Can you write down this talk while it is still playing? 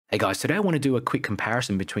Hey guys, today I want to do a quick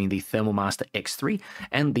comparison between the ThermalMaster X3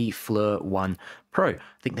 and the FLIR ONE Pro. I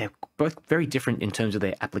think they're both very different in terms of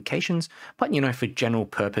their applications, but for general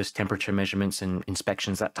purpose temperature measurements and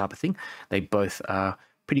inspections, that type of thing, they both are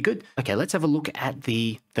pretty good. Okay, let's have a look at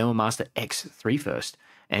the ThermalMaster X3 first.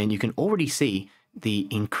 And you can already see the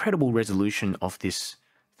incredible resolution of this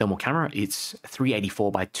thermal camera. It's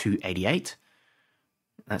 384 by 288.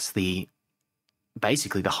 That's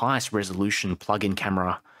basically the highest resolution plug-in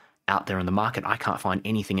camera out there on the market. I can't find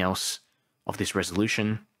anything else of this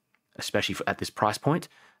resolution, especially at this price point.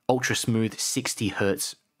 Ultra smooth 60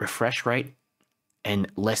 hertz refresh rate and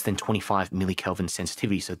less than 25 millikelvin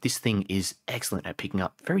sensitivity. So this thing is excellent at picking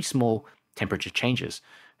up very small temperature changes.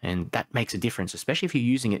 And that makes a difference, especially if you're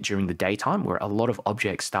using it during the daytime where a lot of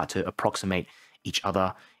objects start to approximate each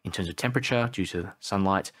other in terms of temperature due to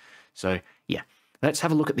sunlight. So yeah. Let's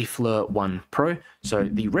have a look at the FLIR ONE Pro. So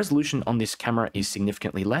the resolution on this camera is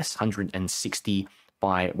significantly less, 160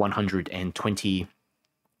 by 120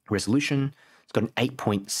 resolution. It's got an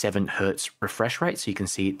 8.7 hertz refresh rate, so you can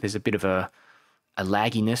see there's a bit of a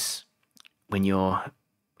lagginess when you're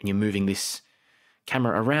moving this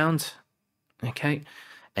camera around. Okay,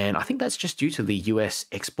 and I think that's just due to the US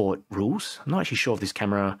export rules. I'm not actually sure if this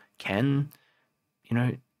camera can,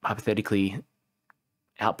 hypothetically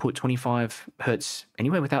output 25 hertz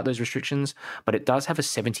anyway without those restrictions, but it does have a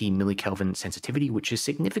 70 millikelvin sensitivity, which is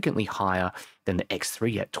significantly higher than the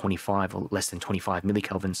X3 at 25 or less than 25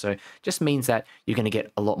 millikelvin. So just means that you're going to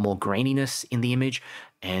get a lot more graininess in the image,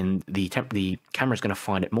 and the camera is going to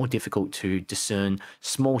find it more difficult to discern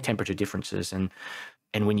small temperature differences. And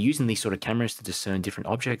when using these sort of cameras to discern different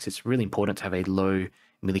objects, it's really important to have a low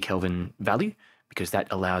millikelvin value, because that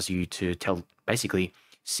allows you to basically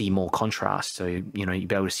see more contrast. So, you'll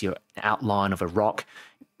be able to see an outline of a rock,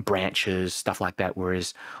 branches, stuff like that.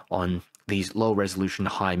 Whereas on these low resolution,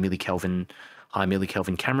 high millikelvin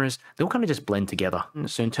cameras, they'll kind of just blend together.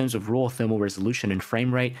 So in terms of raw thermal resolution and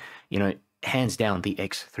frame rate, hands down, the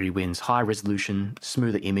X3 wins. High resolution,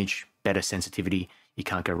 smoother image, better sensitivity. You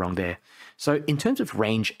can't go wrong there. So in terms of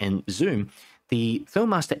range and zoom, the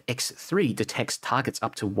ThermalMaster X3 detects targets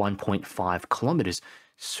up to 1.5 kilometers.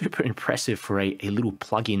 Super impressive for a little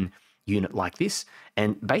plug-in unit like this.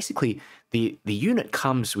 And basically, the unit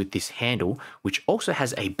comes with this handle, which also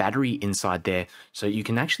has a battery inside there. So you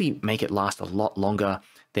can actually make it last a lot longer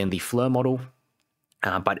than the FLIR model,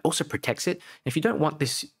 but it also protects it. If you don't want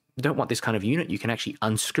this kind of unit, you can actually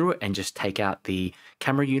unscrew it and just take out the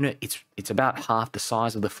camera unit. It's about half the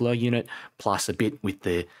size of the FLIR unit, plus a bit with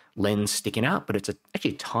the lens sticking out, but it's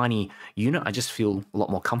actually a tiny unit. I just feel a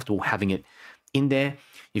lot more comfortable having it in there.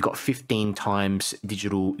 You've got 15 times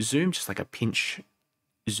digital zoom, just like a pinch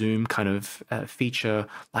zoom kind of feature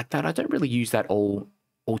like that. I don't really use that all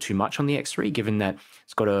too much on the X3, given that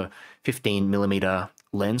it's got a 15 millimeter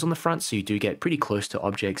lens on the front, so you do get pretty close to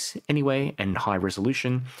objects anyway, and high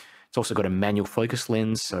resolution. It's also got a manual focus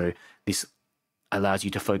lens, so this allows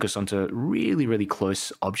you to focus onto really, really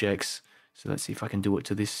close objects. So let's see if I can do it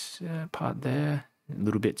to this part there. A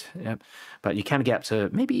little bit, yep. But you can get up to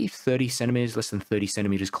maybe 30 centimeters, less than 30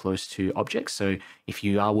 centimeters close to objects. So if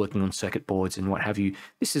you are working on circuit boards and what have you,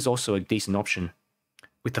 this is also a decent option.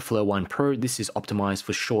 With the FLIR ONE Pro, this is optimized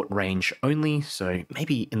for short range only. So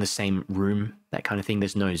maybe in the same room, that kind of thing.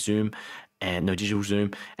 There's no zoom and no digital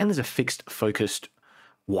zoom, and there's a fixed focused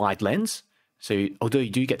wide lens. So although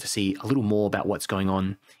you do get to see a little more about what's going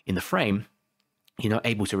on in the frame, you're not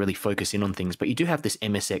able to really focus in on things, but you do have this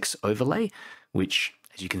MSX overlay, which,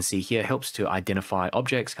 as you can see here, helps to identify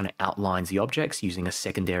objects, kind of outlines the objects using a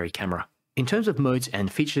secondary camera. In terms of modes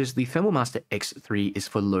and features, the ThermalMaster X3 is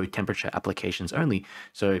for low temperature applications only.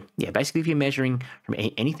 So yeah, basically if you're measuring from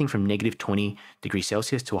anything from negative 20 degrees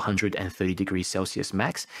Celsius to 130 degrees Celsius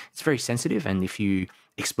max, it's very sensitive. And if you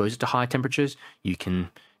expose it to high temperatures, you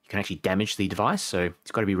can actually damage the device. So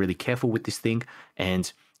you've got to be really careful with this thing.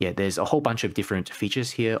 And yeah, there's a whole bunch of different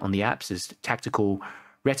features here on the apps. There's tactical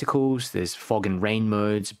reticles, there's fog and rain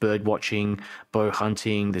modes, bird watching, bow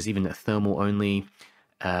hunting. There's even a thermal only.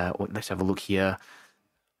 Let's have a look here.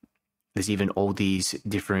 There's even all these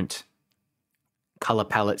different color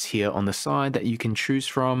palettes here on the side that you can choose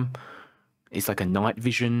from. It's like a night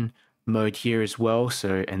vision mode here as well.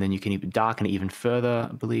 So, and then you can even darken it even further,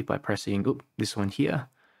 I believe, by pressing this one here.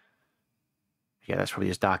 Yeah, that's probably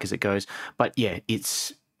as dark as it goes. But yeah,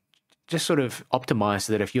 it's just sort of optimized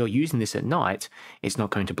so that if you're using this at night, it's not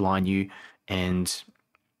going to blind you, and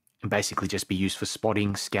basically just be used for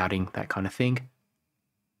spotting, scouting, that kind of thing.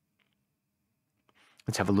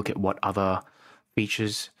 Let's have a look at what other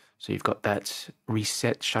features. So you've got that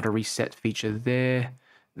shutter reset feature there,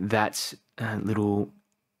 that little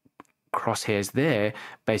crosshairs there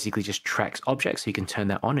basically just tracks objects. So you can turn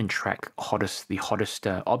that on and track the hottest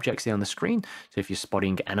objects there on the screen. So if you're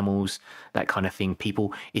spotting animals, that kind of thing,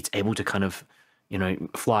 people, it's able to kind of, you know,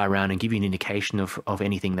 fly around and give you an indication of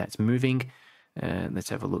anything that's moving. Let's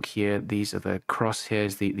have a look here. These are the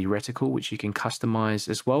crosshairs, the reticle, which you can customize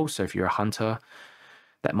as well. So if you're a hunter,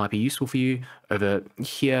 that might be useful for you. Over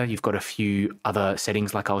here, you've got a few other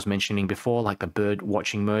settings like I was mentioning before, like the bird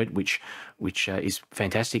watching mode, which is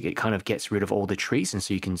fantastic. It kind of gets rid of all the trees, and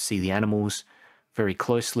so you can see the animals very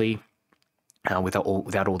closely without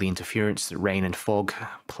all the interference. The rain and fog,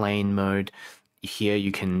 plane mode. Here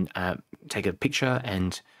you can take a picture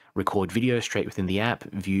and record video straight within the app,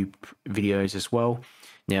 view videos as well.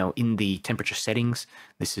 Now in the temperature settings,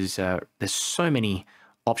 this is there's so many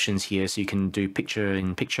options here. So you can do picture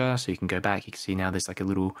in picture, so you can go back, you can see now there's like a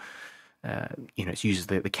little you know, it uses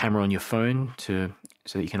the camera on your phone so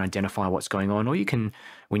that you can identify what's going on, or you can,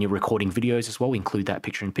 when you're recording videos as well, include that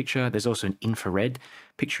picture in picture. There's also an infrared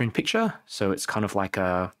picture in picture, so it's kind of like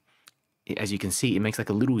as you can see, it makes like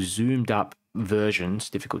a little zoomed up version. It's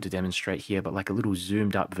difficult to demonstrate here, but like a little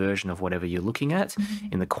zoomed up version of whatever you're looking at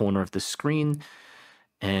in the corner of the screen.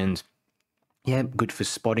 And yeah, good for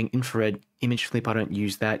spotting. Infrared image flip, I don't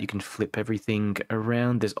use that. You can flip everything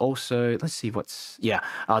around. There's also, let's see what's,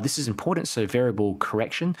 this is important. So variable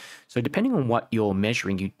correction. So depending on what you're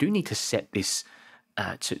measuring, you do need to set this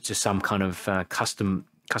to some kind of custom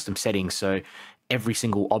settings. So every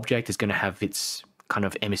single object is going to have its kind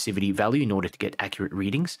of emissivity value in order to get accurate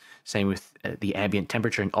readings. Same with the ambient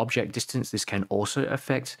temperature and object distance. This can also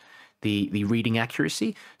affect the reading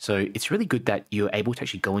accuracy. So it's really good that you're able to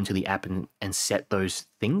actually go into the app and set those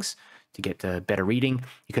things to get a better reading.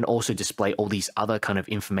 You can also display all these other kind of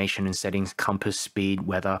information and settings: compass, speed,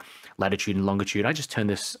 weather, latitude and longitude. I just turn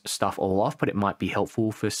this stuff all off, but it might be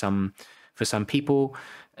helpful for some people.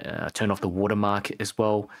 Turn off the watermark as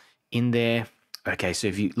well in there. Okay, so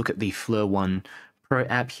if you look at the FLIR ONE Pro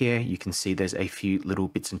app here, you can see there's a few little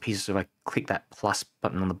bits and pieces. So if I click that plus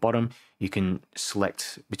button on the bottom, you can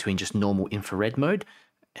select between just normal infrared mode,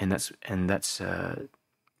 and that's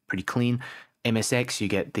pretty clean. MSX, you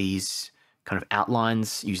get these kind of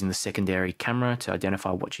outlines using the secondary camera to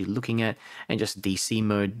identify what you're looking at, and just DC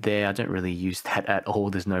mode there. I don't really use that at all.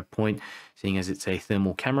 There's no point, seeing as it's a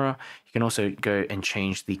thermal camera. You can also go and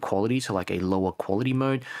change the quality to like a lower quality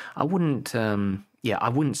mode. I wouldn't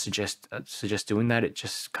suggest doing that. It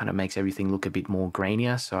just kind of makes everything look a bit more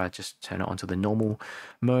grainier. So I just turn it onto the normal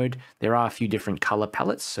mode. There are a few different color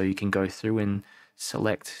palettes, so you can go through and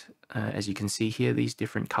select, as you can see here, these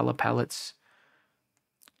different color palettes.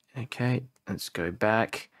 Okay, let's go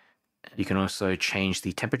back. You can also change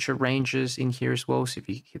the temperature ranges in here as well. So if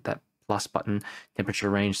you hit that plus button, temperature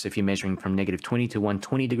range. So if you're measuring from -20 to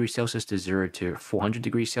 120 degrees Celsius to 0 to 400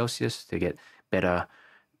 degrees Celsius to get better,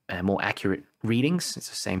 more accurate readings. It's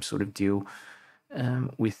the same sort of deal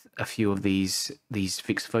with a few of these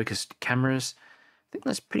fixed focused cameras. I think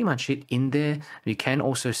that's pretty much it in there. You can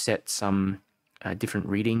also set some different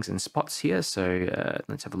readings and spots here. So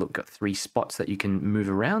let's have a look. Got 3 spots that you can move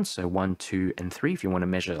around. So 1, 2, and 3 if you want to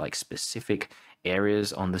measure like specific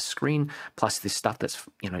areas on the screen. Plus this stuff that's,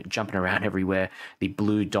 you know, jumping around everywhere. The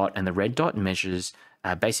blue dot and the red dot measures,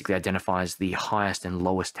 basically identifies the highest and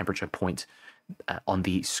lowest temperature point on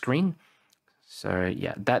the screen. So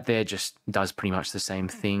yeah, that there just does pretty much the same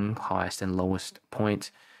thing. Highest and lowest point,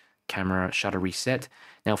 camera shutter reset.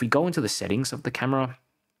 Now if we go into the settings of the camera,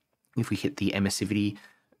 if we hit the emissivity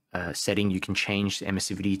setting, you can change the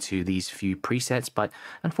emissivity to these few presets, but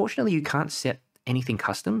unfortunately you can't set anything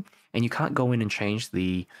custom, and you can't go in and change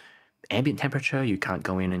the ambient temperature. You can't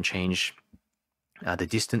go in and change the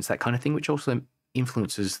distance, that kind of thing, which also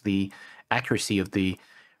influences the accuracy of the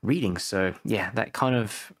reading. So yeah, that kind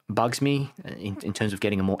of bugs me in terms of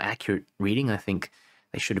getting a more accurate reading. I think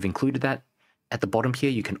they should have included that. At the bottom here,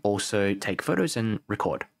 you can also take photos and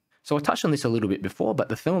record. So I touched on this a little bit before, but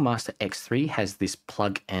the ThermalMaster X3 has this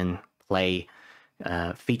plug and play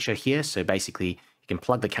feature here. So basically you can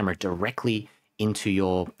plug the camera directly into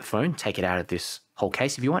your phone, take it out of this whole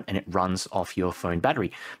case if you want, and it runs off your phone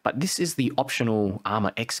battery. But this is the optional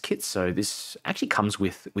Armor X kit. So this actually comes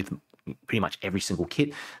with pretty much every single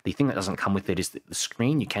kit. The thing that doesn't come with it is the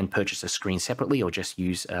screen. You can purchase a screen separately or just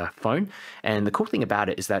use a phone. And the cool thing about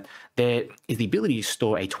it is that there is the ability to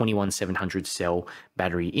store a 21700 cell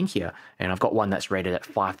battery in here. And I've got one that's rated at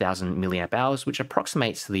 5000 milliamp hours, which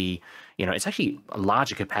approximates the, you know, it's actually a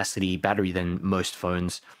larger capacity battery than most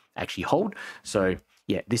phones actually hold. So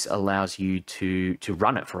yeah, this allows you to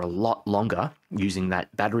run it for a lot longer using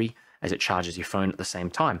that battery. as it charges your phone at the same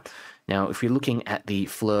time. Now, if you're looking at the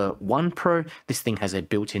FLIR ONE Pro, this thing has a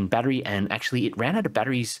built-in battery, and actually it ran out of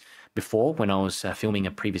batteries before when I was filming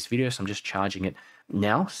a previous video, so I'm just charging it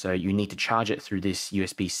now. So you need to charge it through this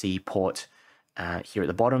USB-C port here at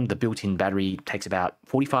the bottom. The built-in battery takes about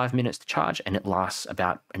 45 minutes to charge, and it lasts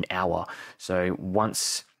about an hour. So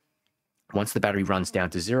once the battery runs down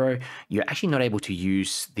to zero, you're actually not able to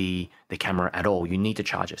use the camera at all. You need to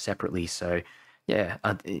charge it separately. So yeah,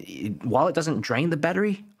 while it doesn't drain the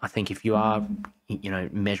battery, I think if you are,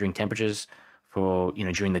 measuring temperatures for,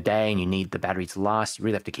 during the day and you need the battery to last, you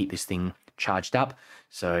really have to keep this thing charged up.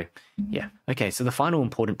 So yeah. Okay, so the final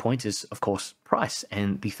important point is, of course, price.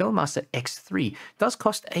 And the ThermalMaster X3 does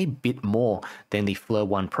cost a bit more than the FLIR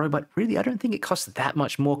ONE Pro, but really I don't think it costs that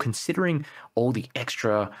much more considering all the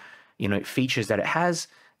extra, features that it has,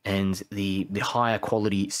 and the higher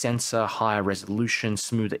quality sensor, higher resolution,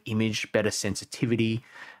 smoother image, better sensitivity,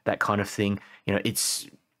 that kind of thing. It's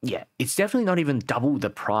definitely not even double the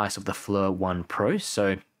price of the FLIR ONE Pro.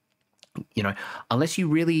 So, unless you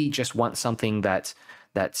really just want something that's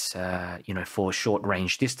for short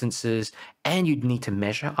range distances, and you'd need to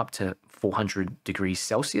measure up to 400 degrees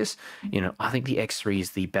Celsius, I think the X3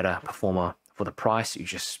 is the better performer for the price.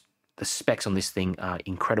 The specs on this thing are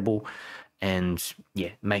incredible, and yeah,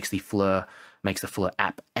 makes the FLIR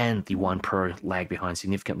app and the ONE Pro lag behind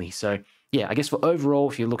significantly. So yeah, I guess for overall,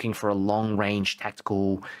 if you're looking for a long range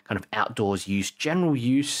tactical kind of outdoors use, general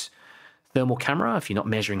use thermal camera, if you're not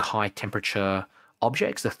measuring high temperature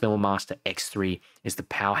objects, the ThermalMaster X3 is the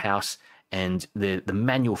powerhouse. And the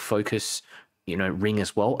manual focus ring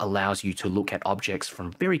as well allows you to look at objects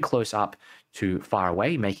from very close up to far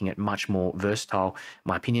away, making it much more versatile, in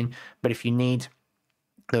my opinion. But if you need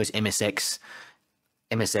those MSX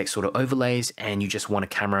sort of overlays, and you just want a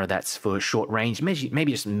camera that's for short range,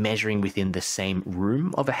 maybe just measuring within the same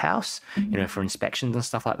room of a house, for inspections and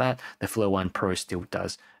stuff like that, the FLIR ONE Pro still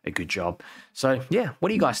does a good job. So yeah, what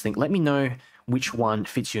do you guys think? Let me know which one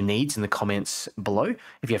fits your needs in the comments below.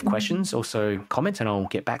 If you have questions, also comment and I'll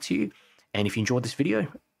get back to you. And if you enjoyed this video,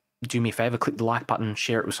 do me a favor, click the like button,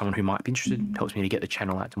 share it with someone who might be interested. It helps me to get the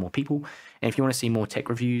channel out to more people. And if you want to see more tech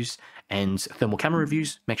reviews and thermal camera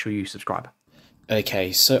reviews, make sure you subscribe.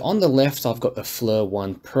 Okay, so on the left, I've got the FLIR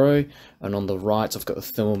ONE Pro, and on the right, I've got the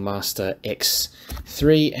ThermalMaster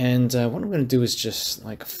X3. And what I'm going to do is just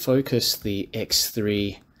focus the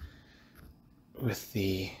X3 with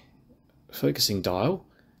the focusing dial,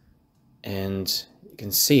 and you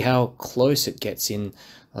can see how close it gets in.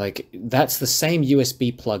 That's the same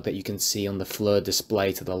USB plug that you can see on the FLIR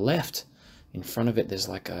display to the left. In front of it, there's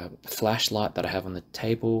a flashlight that I have on the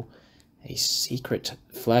table, a secret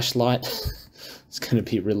flashlight. It's going to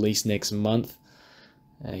be released next month.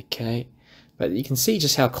 Okay, but you can see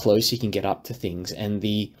just how close you can get up to things. And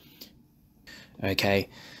okay,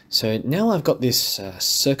 so now I've got this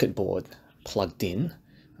circuit board plugged in.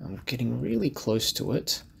 I'm getting really close to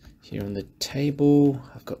it. Here on the table,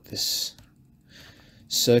 I've got this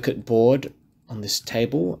circuit board on this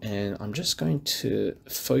table, and I'm just going to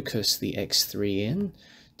focus the X3 in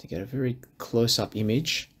to get a very close-up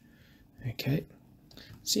image. Okay,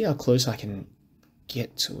 see how close I can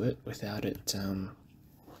get to it without it.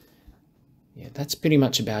 Yeah, that's pretty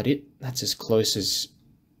much about it. That's as close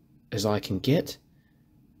as I can get,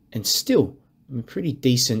 and still a pretty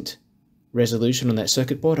decent resolution on that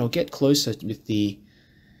circuit board. I'll get closer with the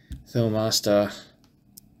ThermalMaster,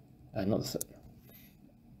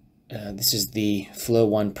 this is the FLIR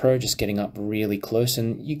ONE Pro, just getting up really close,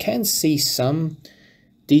 and you can see some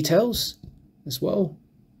details as well,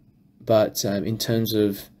 but in terms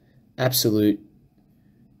of absolute,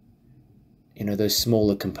 those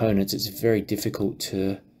smaller components, it's very difficult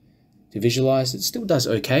to visualize. It still does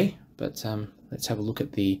okay, but let's have a look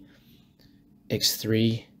at the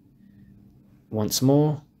X3 once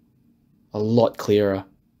more. A lot clearer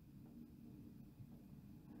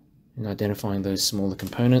in identifying those smaller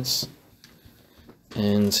components.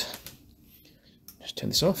 And just turn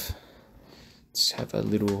this off. Let's have a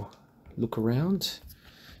little look around.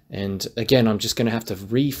 And again, I'm just going to have to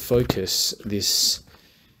refocus this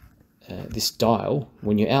this dial.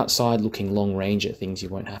 When you're outside looking long range at things, you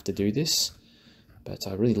won't have to do this, but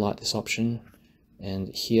I really like this option. And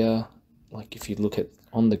here, if you look at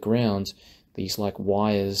on the ground, these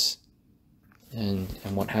wires and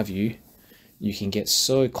what have you, you can get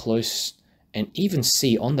so close and even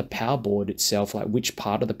see on the power board itself which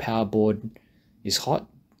part of the power board is hot,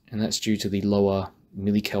 and that's due to the lower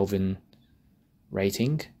millikelvin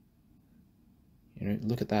rating.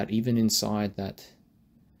 Look at that, even inside that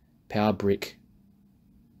power brick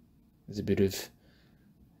there's a bit of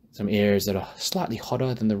some areas that are slightly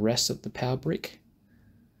hotter than the rest of the power brick.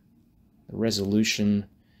 The resolution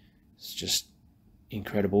is just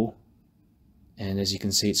incredible. And as you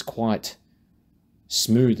can see, it's quite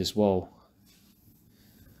smooth as well.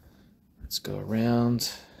 Let's go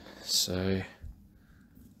around. So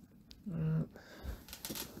a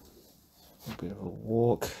bit of a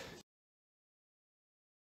walk.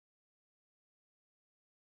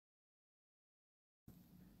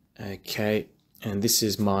 Okay, and this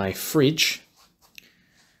is my fridge.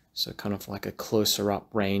 So kind of like a closer up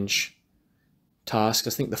range task.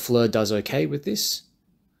 I think the FLIR does okay with this.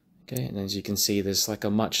 Okay, and as you can see, there's like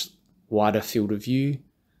a much wider field of view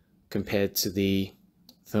compared to the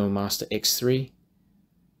ThermoMaster X3,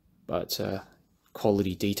 but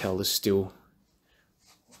quality detail is still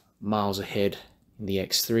miles ahead in the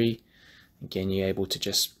X3. Again, you're able to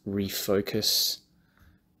just refocus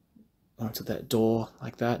onto that door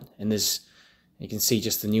like that, and you can see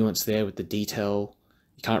just the nuance there with the detail.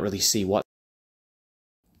 You can't really see what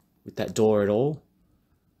with that door at all.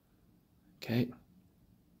 Okay,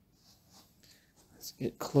 let's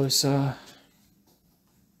get closer.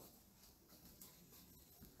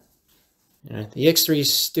 You know, the X3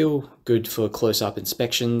 is still good for close-up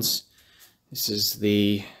inspections. This is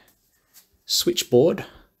the switchboard.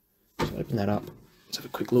 So open that up. Let's have a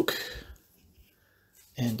quick look.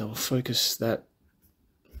 And I'll focus that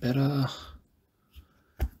better.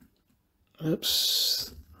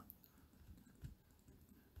 Oops.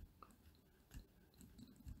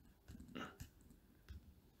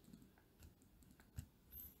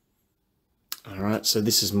 Alright, so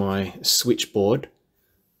this is my switchboard.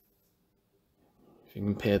 If you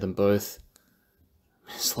compare them both,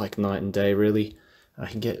 it's like night and day really. I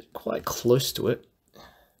can get quite close to it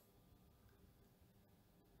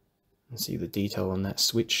and see the detail on that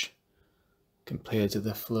switch compared to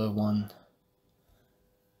the FLIR One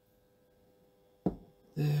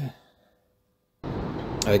there.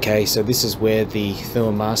 Okay, so this is where the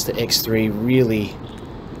ThermoMaster X3 really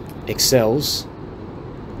excels,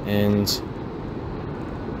 and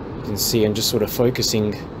you can see I'm just sort of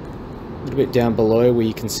focusing a little bit down below where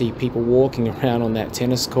you can see people walking around on that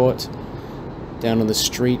tennis court, down on the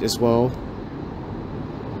street as well.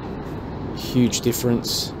 Huge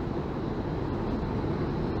difference.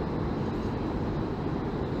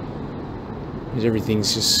 Because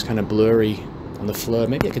everything's just kind of blurry on the FLIR.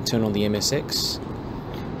 Maybe I could turn on the MSX.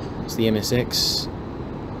 It's the MSX.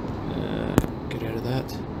 Get out of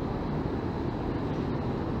that.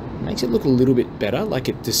 Makes it look a little bit better, like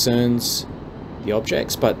it discerns the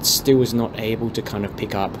objects, but still is not able to kind of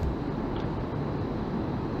pick up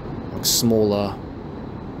like smaller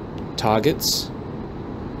targets.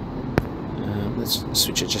 Let's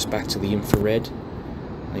switch it just back to the infrared.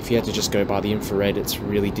 If you had to just go by the infrared, it's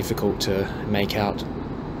really difficult to make out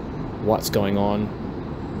what's going on,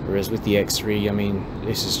 whereas with the X3, I mean,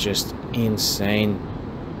 this is just insane.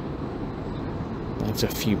 It's a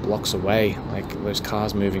few blocks away, like those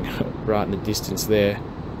cars moving right in the distance there.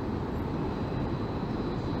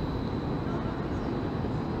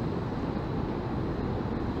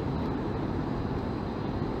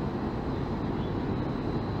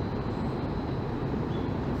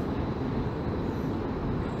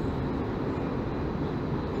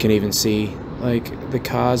 You can even see like the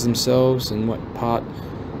cars themselves and what part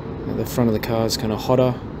the front of the car is kind of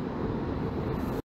hotter.